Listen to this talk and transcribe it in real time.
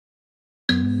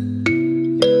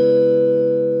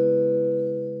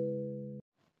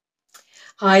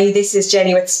Hi, this is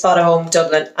Jenny with Spotahome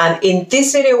Dublin, and in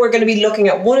this video we're going to be looking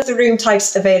at one of the room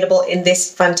types available in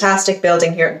this fantastic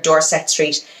building here at Dorset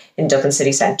Street in Dublin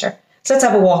city centre. So let's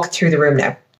have a walk through the room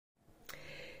now.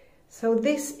 So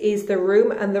this is the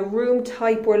room, and the room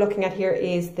type we're looking at here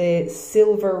is the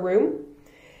silver room.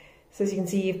 So as you can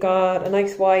see, you've got a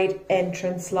nice wide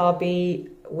entrance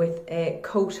lobby with a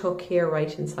coat hook here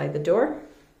right inside the door.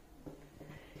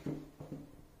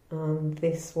 On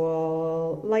this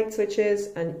wall, light switches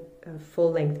and a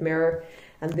full length mirror,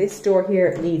 and this door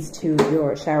here leads to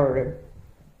your shower room.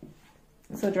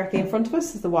 So directly in front of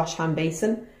us is the wash hand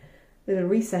basin with a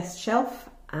recessed shelf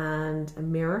and a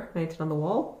mirror mounted on the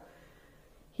wall.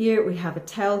 Here we have a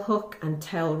towel hook and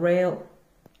towel rail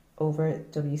over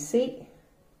WC,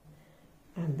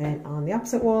 and then on the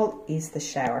opposite wall is the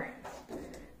shower.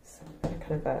 So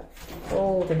kind of a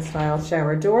olden style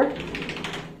shower door.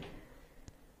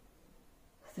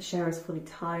 The shower is fully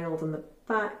tiled on the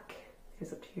back,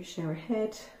 goes up to your shower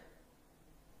head,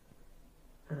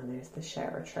 and there's the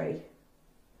shower tray.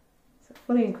 So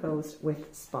fully enclosed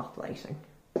with spotlighting.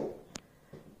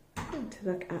 And to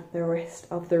look at the rest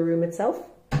of the room itself,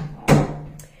 you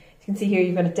can see here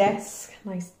you've got a desk,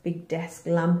 nice big desk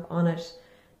lamp on it,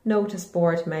 notice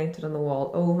board mounted on the wall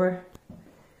over.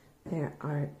 There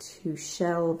are two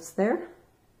shelves there.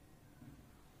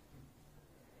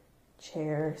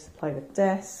 Chair supplied with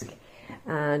desk,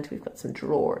 and we've got some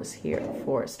drawers here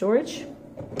for storage.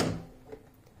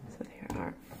 So there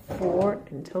are 4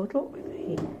 in total with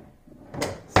a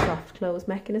soft close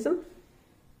mechanism.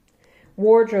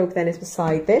 Wardrobe then is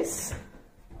beside this.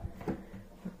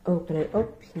 Open it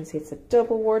up, you can see it's a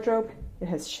double wardrobe. It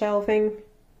has shelving,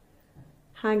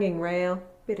 hanging rail,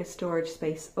 bit of storage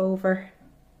space over,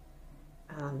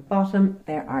 and bottom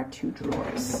there are 2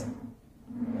 drawers.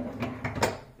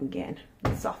 Again,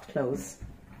 soft close.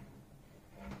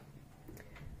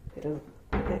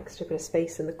 Extra bit of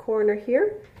space in the corner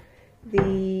here.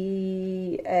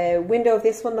 The window of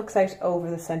this one looks out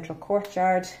over the central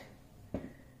courtyard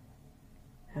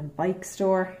and bike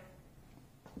store.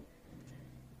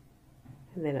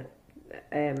 And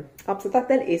then opposite that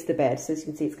then is the bed. So as you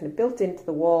can see, it's kind of built into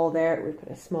the wall there. We've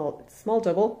got a small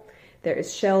double. There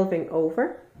is shelving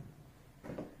over.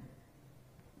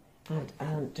 And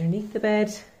underneath the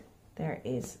bed, there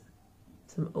is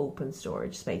some open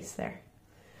storage space there.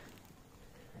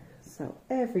 So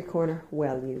every corner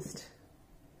well used.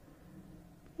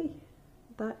 Okay,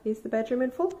 that is the bedroom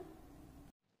in full.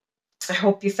 I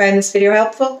hope you found this video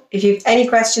helpful. If you have any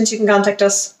questions, you can contact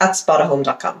us at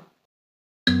spotahome.com.